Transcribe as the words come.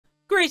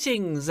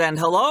Greetings and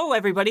hello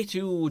everybody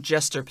to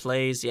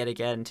JesterPlays yet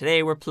again.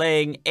 Today we're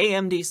playing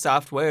AMD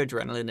Software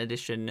Adrenaline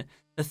Edition,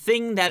 the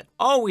thing that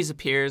always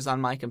appears on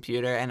my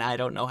computer and I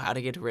don't know how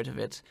to get rid of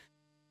it.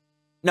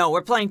 No,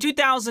 we're playing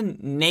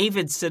 2000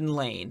 Navidson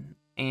Lane,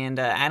 and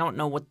I don't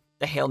know what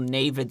the hell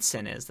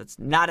Navidson is. That's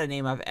not a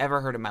name I've ever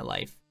heard in my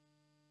life.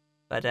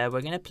 But we're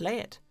gonna play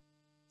it.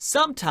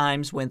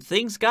 Sometimes when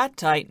things got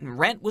tight and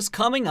rent was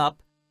coming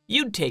up,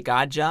 you'd take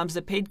odd jobs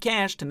that paid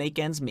cash to make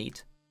ends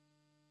meet.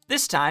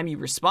 This time, you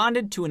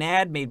responded to an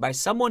ad made by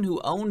someone who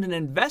owned an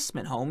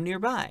investment home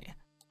nearby.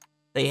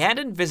 They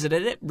hadn't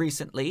visited it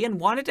recently and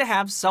wanted to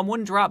have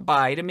someone drop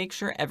by to make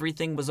sure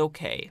everything was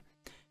okay.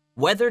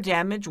 Weather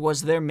damage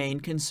was their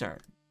main concern.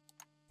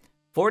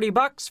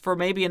 $40 for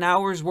maybe an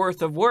hour's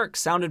worth of work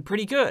sounded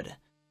pretty good.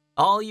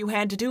 All you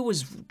had to do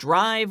was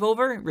drive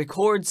over,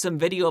 record some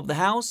video of the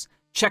house,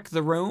 check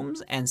the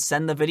rooms, and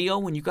send the video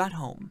when you got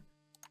home.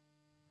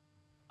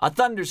 A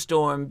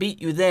thunderstorm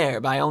beat you there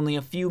by only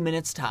a few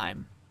minutes'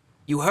 time.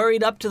 You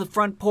hurried up to the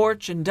front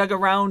porch and dug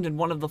around in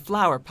one of the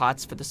flower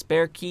pots for the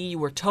spare key you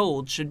were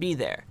told should be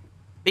there.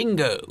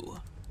 Bingo!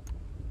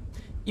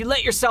 You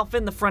let yourself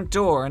in the front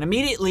door and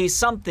immediately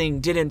something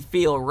didn't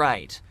feel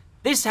right.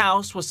 This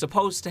house was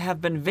supposed to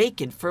have been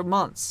vacant for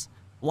months.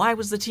 Why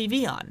was the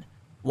TV on?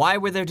 Why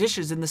were there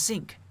dishes in the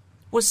sink?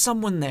 Was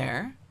someone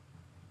there?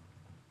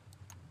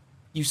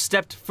 You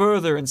stepped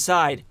further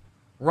inside.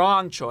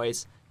 Wrong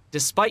choice.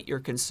 Despite your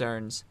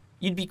concerns,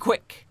 you'd be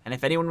quick, and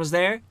if anyone was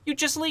there, you'd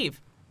just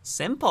leave.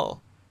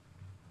 Simple.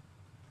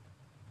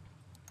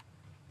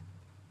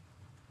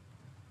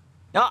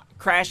 Oh,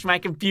 crashed my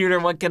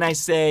computer. What can I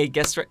say?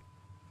 Guess we're...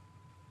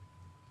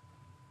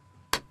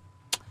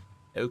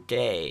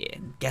 Okay,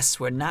 and guess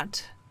we're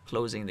not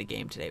closing the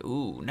game today.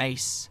 Ooh,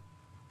 nice.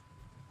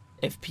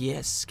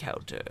 FPS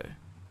counter.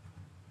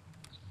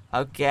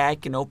 Okay, I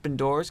can open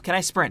doors. Can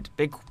I sprint?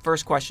 Big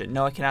first question.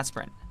 No, I cannot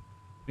sprint.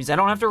 Means I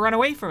don't have to run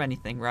away from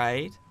anything,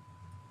 right?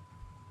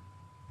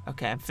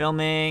 Okay, I'm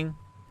filming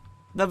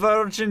the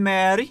Virgin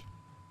Mary.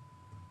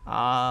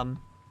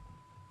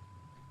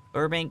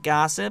 Burbank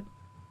gossip.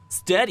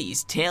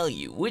 Studies tell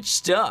you which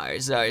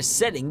stars are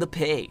setting the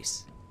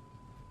pace.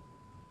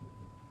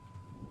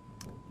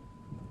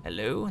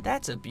 Hello,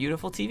 that's a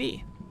beautiful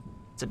TV.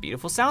 It's a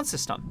beautiful sound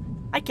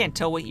system. I can't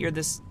tell what year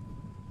this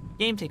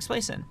game takes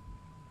place in.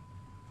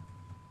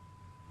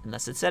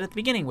 Unless it said at the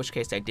beginning, in which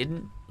case I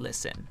didn't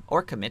listen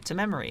or commit to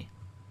memory.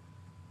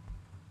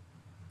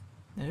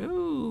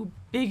 Ooh,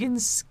 big and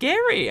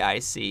scary, I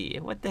see.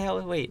 What the hell?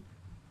 Wait.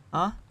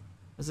 Huh?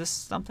 Was this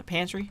something?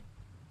 Pantry?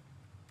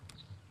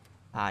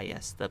 Ah,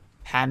 yes, the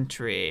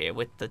pantry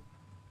with the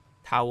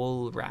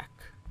towel rack.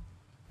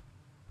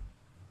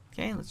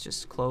 Okay, let's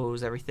just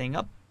close everything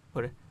up.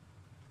 Dude,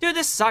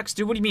 this sucks,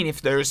 dude. What do you mean?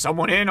 If there's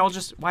someone in, I'll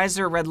just... Why is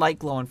there a red light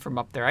glowing from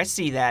up there? I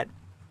see that.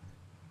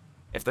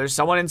 If there's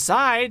someone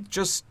inside,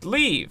 just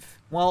leave.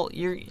 Well,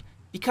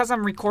 because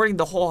I'm recording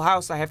the whole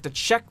house, I have to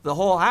check the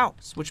whole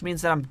house, which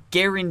means that I'm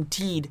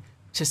guaranteed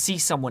to see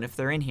someone if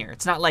they're in here.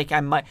 It's not like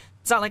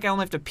it's not like I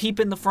only have to peep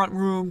in the front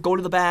room, go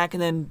to the back,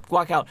 and then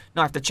walk out.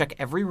 No, I have to check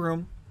every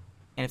room.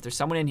 And if there's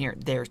someone in here,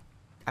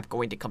 I'm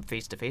going to come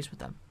face to face with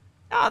them.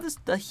 Ah, this is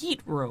the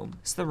heat room.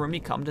 It's the room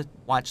you come to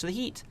watch the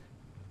heat.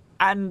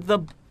 And the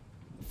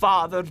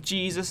Father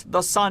Jesus,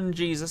 the Son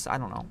Jesus, I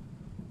don't know.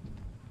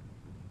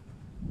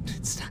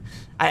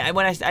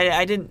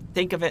 I didn't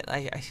think of it.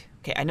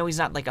 Okay, I know he's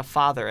not like a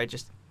father.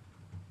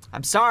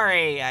 I'm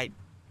sorry. I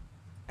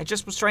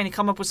just was trying to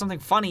come up with something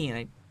funny,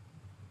 and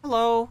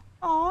hello.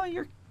 Oh,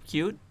 you're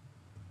cute.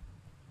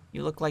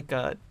 You look like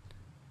a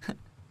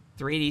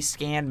 3D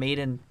scan made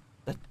in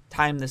the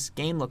time this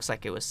game looks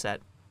like it was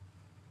set.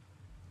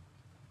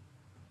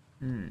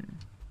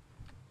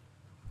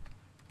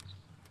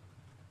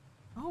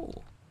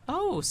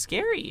 Oh,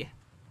 scary.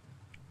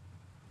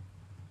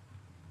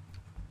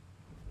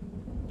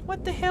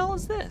 What the hell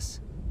is this?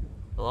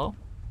 Hello?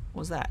 What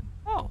was that?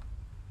 Oh.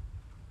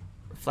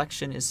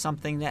 Reflection is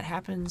something that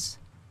happens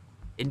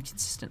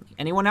inconsistently.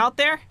 Anyone out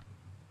there?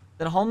 Is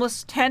that a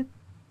homeless tent?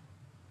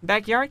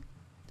 Backyard?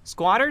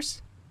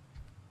 Squatters?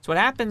 That's what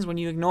happens when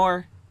you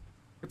ignore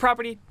your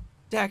property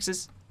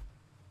taxes.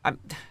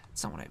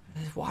 It's not what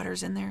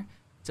water's in there?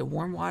 Is it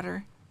warm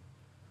water?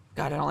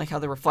 God, I don't like how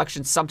the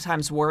reflections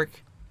sometimes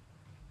work.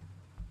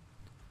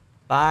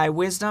 By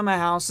wisdom, a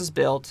house is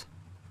built.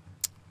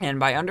 And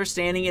by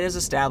understanding it is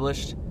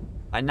established.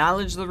 By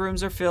knowledge the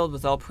rooms are filled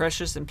with all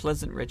precious and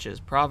pleasant riches.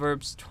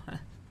 Proverbs.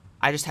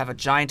 I just have a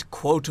giant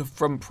quote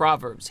from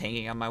Proverbs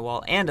hanging on my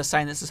wall. And a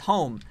sign that says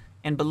home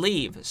and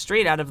believe.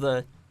 Straight out of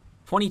the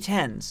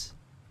 2010s.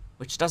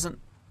 Which doesn't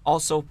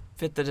also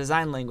fit the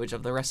design language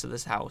of the rest of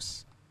this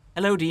house.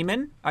 Hello,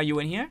 demon. Are you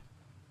in here?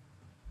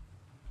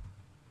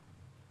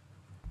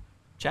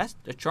 Chest?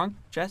 A trunk?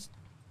 Chest?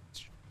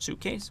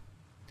 Suitcase?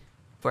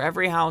 For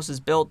every house is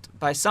built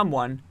by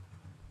someone,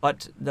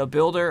 but the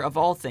builder of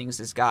all things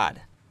is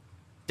God.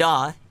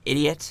 Duh,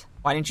 idiot.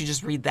 Why didn't you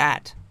just read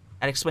that?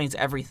 That explains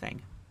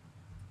everything.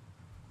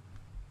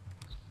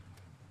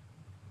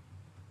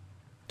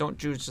 Don't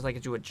do just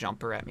like do a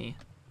jumper at me.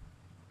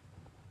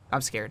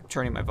 I'm scared. I'm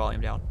turning my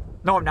volume down.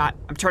 No, I'm not.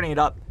 I'm turning it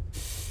up.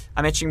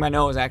 I'm itching my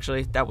nose,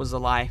 actually. That was a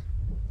lie.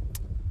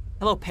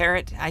 Hello,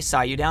 parrot. I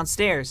saw you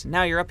downstairs.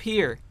 Now you're up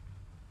here.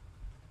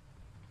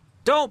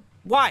 Don't.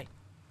 Why?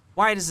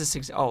 Why does this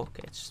exist? Oh,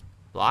 okay. It's just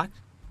blocked.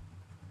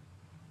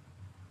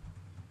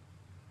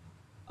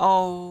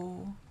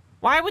 Oh.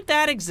 Why would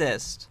that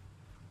exist?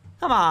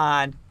 Come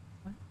on.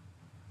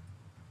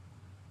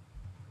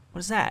 What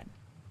is that?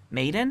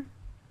 Maiden?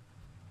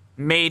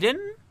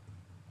 Maiden?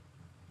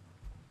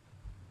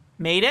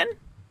 Maiden?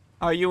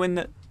 Are you in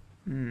the...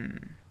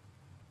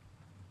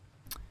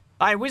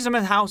 By wisdom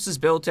a house is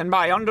built, and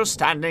by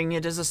understanding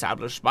it is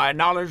established. By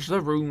knowledge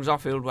the rooms are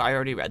filled. I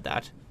already read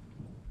that.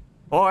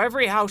 For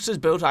every house is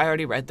built. I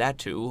already read that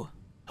too.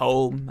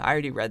 Home. I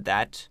already read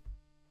that.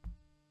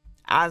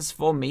 As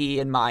for me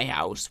and my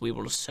house, we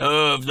will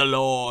serve the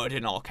Lord,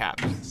 in all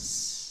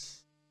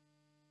caps.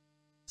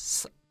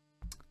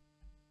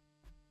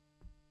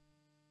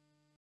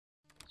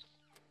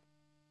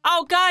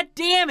 Oh, god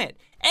damn it!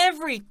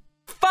 Every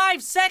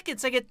 5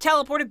 seconds I get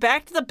teleported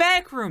back to the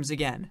back rooms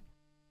again.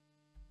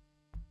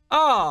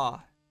 Oh.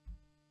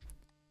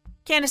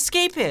 Can't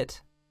escape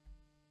it.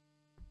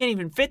 Can't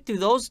even fit through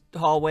those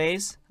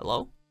hallways.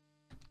 Hello?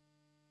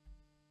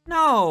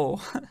 No.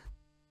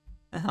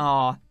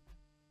 Oh.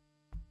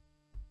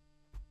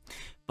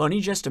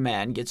 Bunny Just a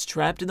Man gets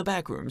trapped in the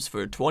back rooms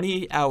for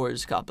 20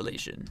 hours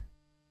compilation.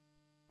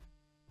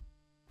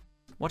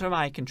 What are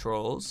my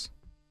controls?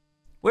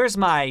 Where's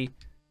my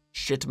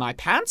shit my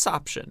pants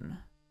option?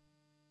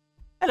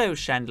 Hello,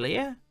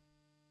 Chandelier.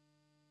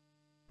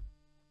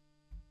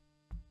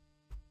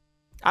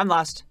 I'm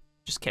lost.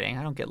 Just kidding,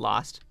 I don't get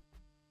lost.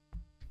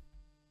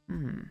 What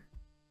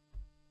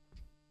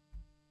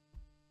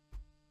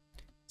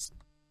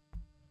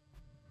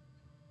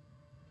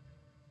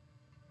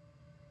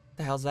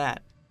the hell's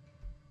that?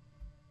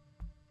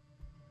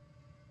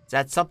 Is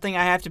that something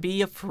I have to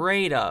be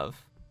afraid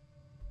of?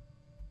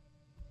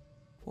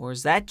 Or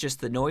is that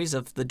just the noise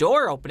of the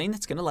door opening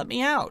that's gonna let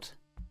me out?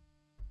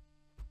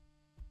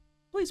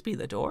 Please be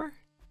the door.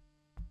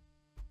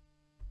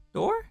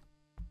 Door?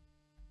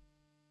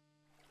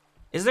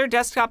 Is there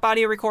desktop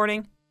audio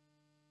recording?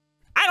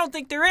 I don't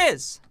think there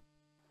is.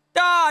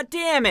 Ah,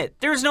 damn it.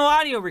 There's no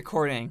audio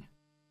recording.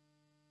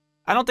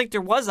 I don't think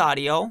there was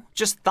audio,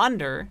 just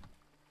thunder.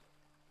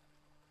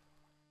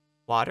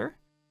 Water?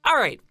 All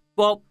right,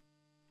 well,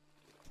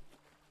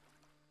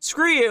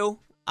 screw you.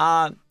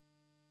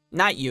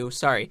 Not you,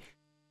 sorry.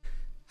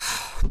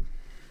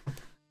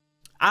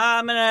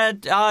 I'm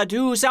gonna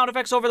do sound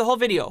effects over the whole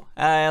video.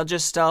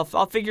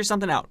 I'll figure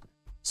something out.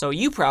 So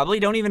you probably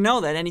don't even know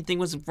that anything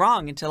was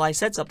wrong until I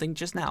said something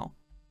just now.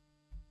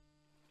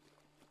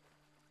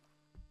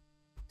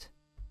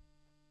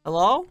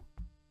 Hello?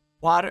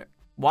 Water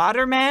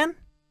man?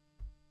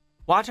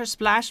 Water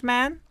splash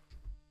man?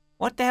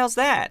 What the hell's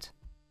that?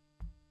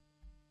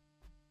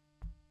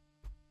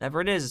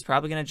 Whatever it is, it's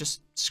probably gonna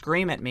just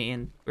scream at me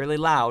and really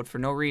loud for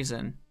no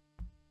reason.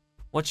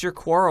 What's your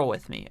quarrel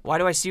with me? Why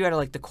do I see you out of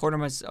like the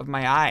corner of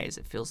my eyes,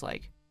 it feels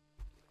like?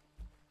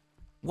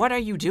 What are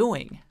you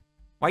doing?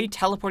 Why are you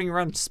teleporting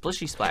around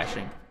splishy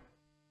splashing?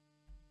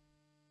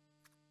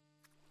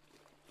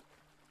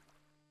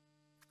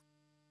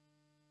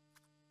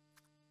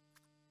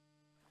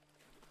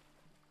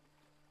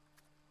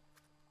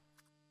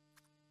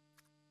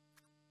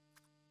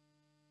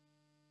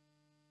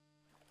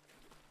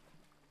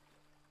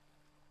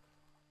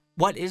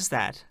 What is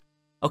that?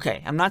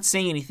 Okay, I'm not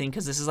saying anything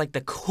because this is like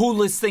the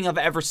coolest thing I've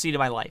ever seen in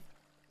my life.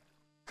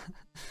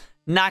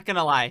 Not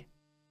gonna lie.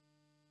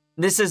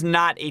 This is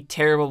not a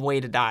terrible way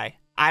to die.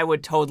 I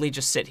would totally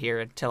just sit here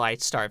until I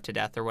starve to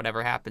death or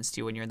whatever happens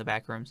to you when you're in the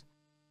back rooms.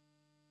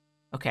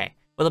 Okay,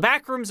 well the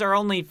back rooms are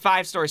only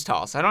 5 stories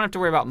tall, so I don't have to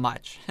worry about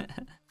much.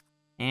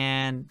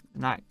 And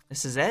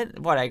this is it?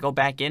 What, I go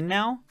back in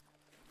now?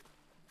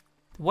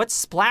 What's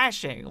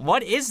splashing?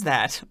 What is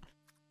that?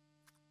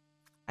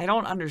 I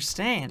don't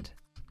understand.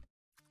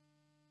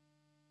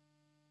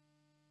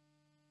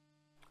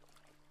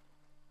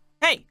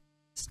 Hey,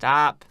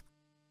 stop.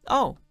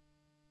 Oh.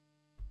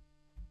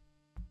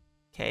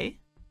 Okay.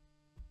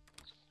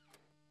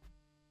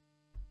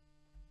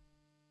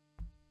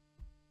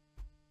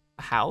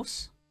 A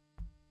house?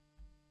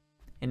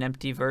 An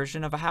empty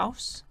version of a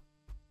house?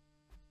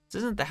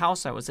 This isn't the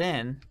house I was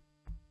in.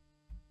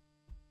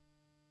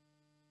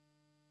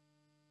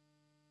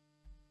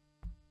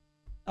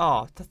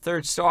 Oh, the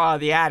third story,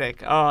 the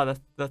attic. Oh,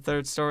 the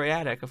third story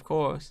attic, of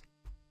course.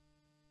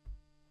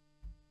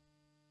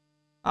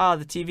 Oh,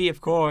 the TV,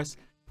 of course.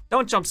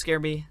 Don't jump scare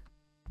me.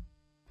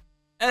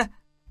 Don't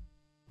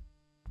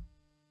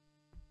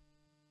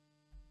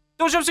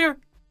jump scare.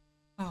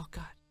 Oh,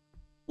 God.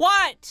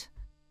 What?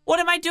 What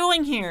am I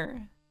doing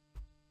here?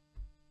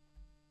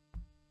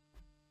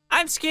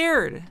 I'm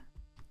scared.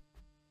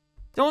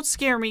 Don't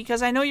scare me,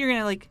 because I know you're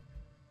gonna, like...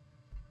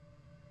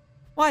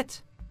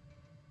 What?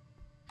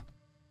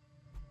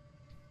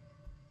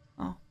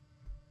 Oh.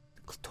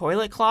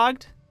 Toilet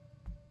clogged?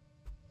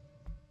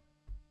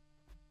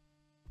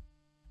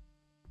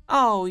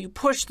 Oh, you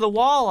pushed the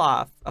wall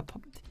off.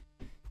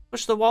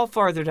 Push the wall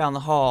farther down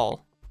the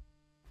hall.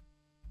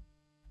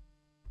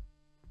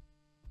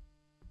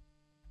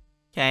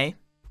 Okay.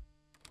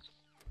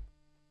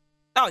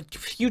 Oh,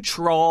 you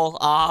troll.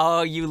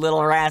 Oh, you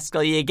little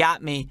rascal. You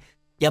got me.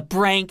 You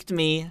pranked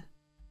me.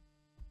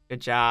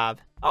 Good job.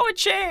 Oh, a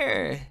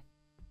chair.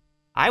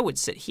 I would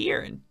sit here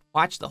and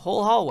watch the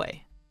whole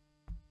hallway.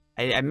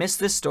 I missed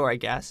this door, I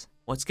guess.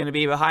 What's gonna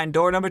be behind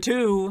door number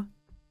 2?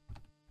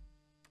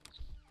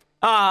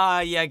 Ah,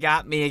 you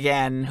got me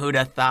again. Who'd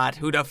have thought?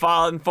 Who'd have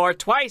fallen for it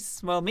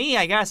twice? Well, me,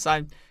 I guess.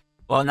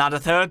 Well, not a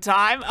third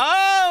time.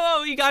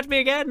 Oh, you got me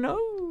again.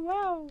 Oh,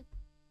 wow.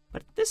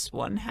 But this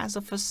one has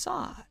a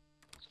facade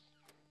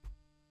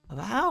of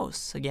a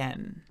house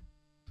again.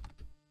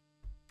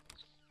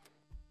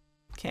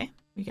 Okay,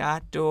 we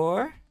got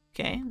door.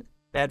 Okay,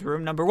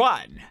 bedroom number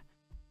 1.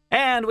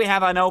 And we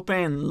have an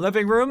open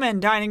living room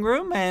and dining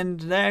room,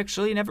 and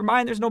actually, never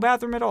mind, there's no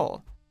bathroom at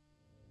all.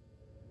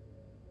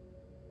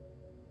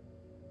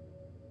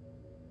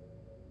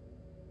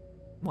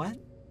 What?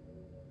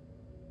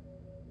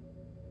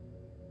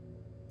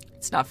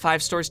 It's not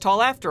 5 stories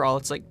tall after all.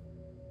 It's like,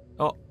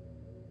 oh,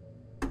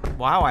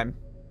 wow, I'm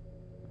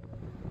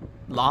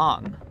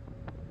long.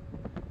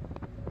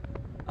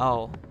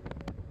 Oh.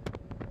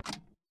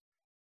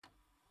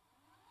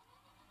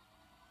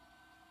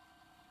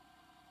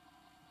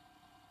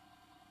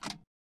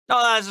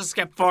 Oh, let's just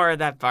skip forward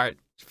that part.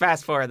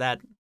 Fast forward that.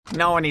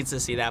 No one needs to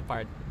see that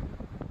part.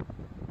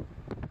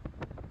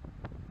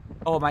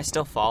 Oh, am I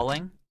still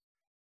falling?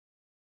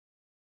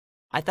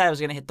 I thought I was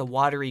gonna hit the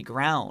watery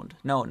ground.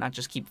 No, not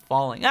just keep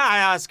falling.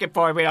 Ah, skip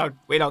forward.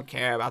 We don't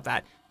care about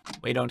that.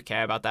 We don't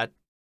care about that.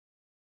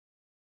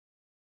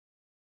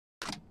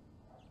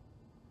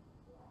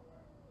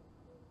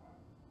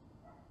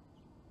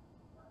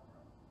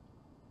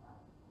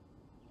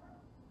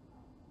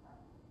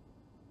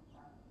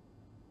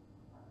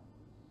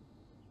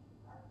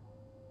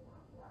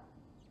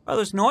 Oh,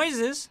 there's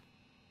noises.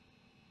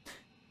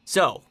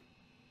 So,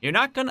 you're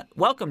not gonna...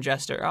 Welcome,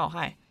 Jester. Oh,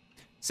 hi.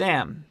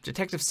 Sam.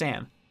 Detective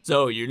Sam.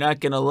 So, you're not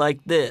gonna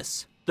like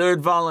this. 3rd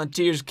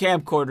Volunteers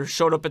camcorder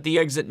showed up at the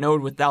exit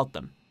node without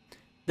them.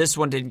 This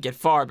one didn't get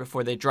far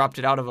before they dropped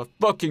it out of a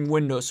fucking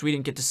window, so we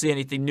didn't get to see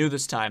anything new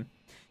this time.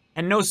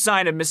 And no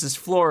sign of Mrs.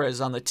 Flores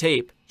on the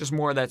tape. Just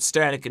more of that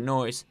static and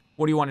noise.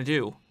 What do you want to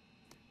do?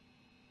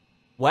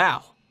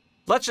 Wow.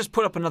 Let's just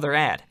put up another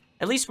ad.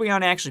 At least we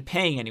aren't actually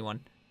paying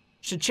anyone.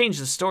 Should change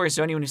the story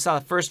so anyone who saw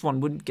the first one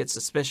wouldn't get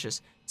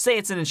suspicious. Say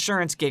it's an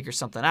insurance gig or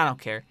something, I don't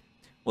care.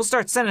 We'll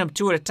start sending them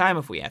 2 at a time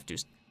if we have to.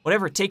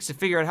 Whatever it takes to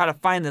figure out how to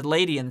find the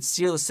lady and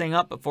seal this thing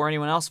up before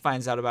anyone else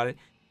finds out about it.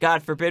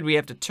 God forbid we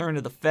have to turn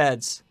to the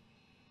feds.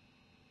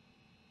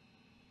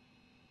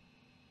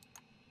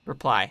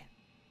 Reply.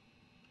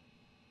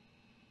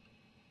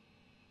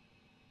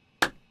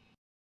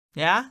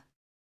 Yeah?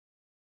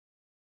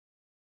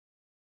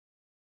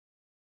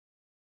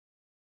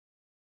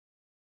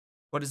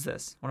 What is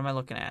this? What am I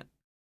looking at?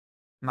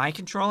 Am I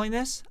controlling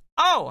this?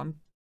 Oh, I'm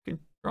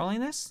controlling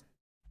this?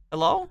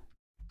 Hello?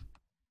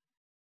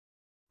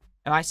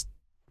 Am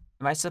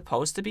I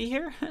supposed to be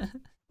here?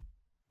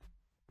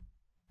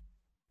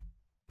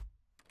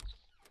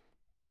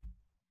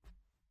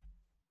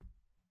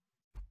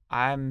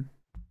 I'm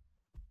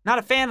not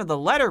a fan of the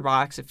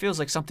letterbox. It feels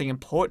like something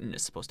important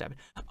is supposed to happen.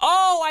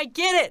 Oh, I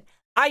get it.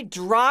 I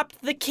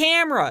dropped the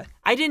camera.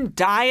 I didn't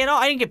die at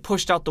all. I didn't get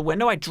pushed out the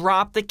window. I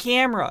dropped the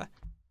camera.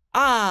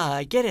 Ah,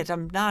 I get it.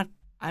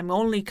 I'm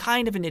only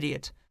kind of an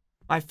idiot.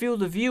 My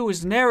field of view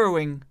is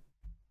narrowing.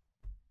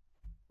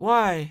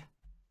 Why?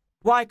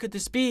 Why could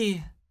this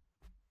be?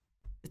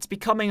 It's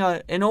becoming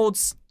an old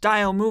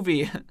style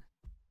movie.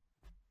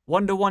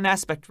 1-to-1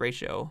 aspect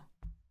ratio.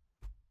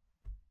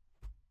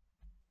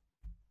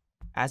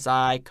 As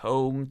I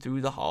comb through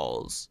the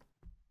halls.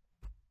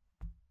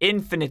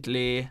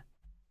 Infinitely.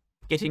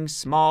 Getting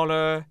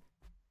smaller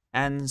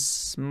and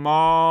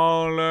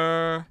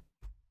smaller.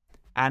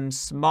 And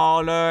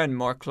smaller and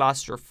more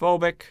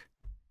claustrophobic.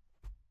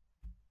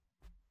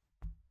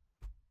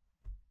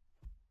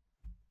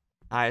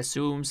 I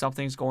assume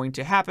something's going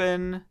to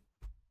happen.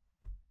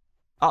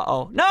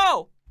 Uh-oh.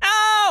 No!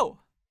 No!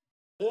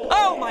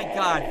 Oh my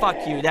god,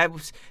 fuck you.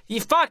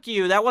 Fuck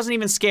you. That wasn't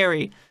even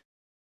scary.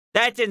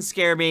 That didn't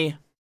scare me.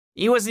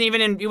 He wasn't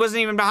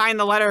even behind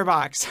the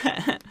letterbox.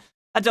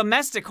 A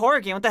domestic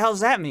horror game? What the hell does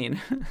that mean?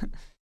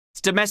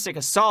 It's domestic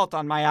assault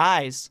on my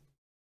eyes.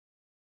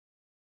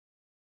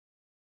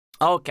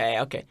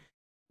 Okay.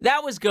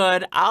 That was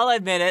good. I'll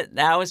admit it.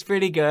 That was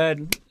pretty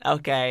good.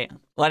 Okay,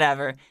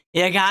 whatever.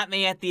 You got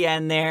me at the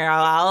end there.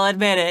 I'll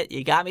admit it.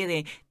 You got me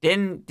at the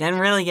end. Didn't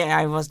really get...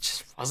 I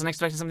wasn't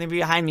expecting something to be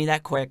behind me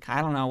that quick.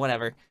 I don't know,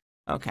 whatever.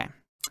 Okay.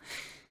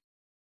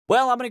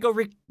 Well, I'm going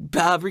to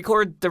go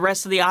record the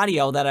rest of the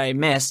audio that I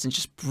missed and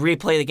just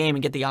replay the game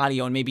and get the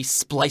audio and maybe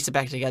splice it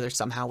back together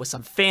somehow with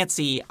some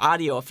fancy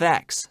audio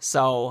effects.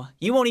 So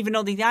you won't even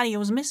know the audio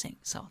was missing.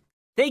 So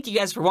thank you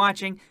guys for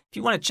watching. If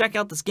you want to check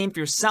out this game for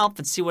yourself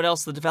and see what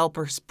else the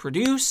developers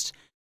produced,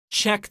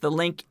 check the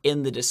link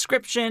in the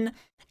description.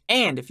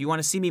 And if you want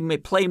to see me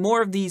play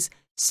more of these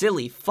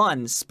silly,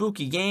 fun,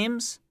 spooky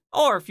games,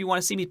 or if you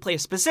want to see me play a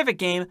specific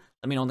game,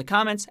 let me know in the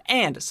comments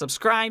and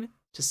subscribe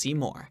to see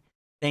more.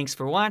 Thanks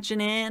for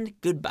watching and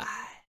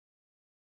goodbye.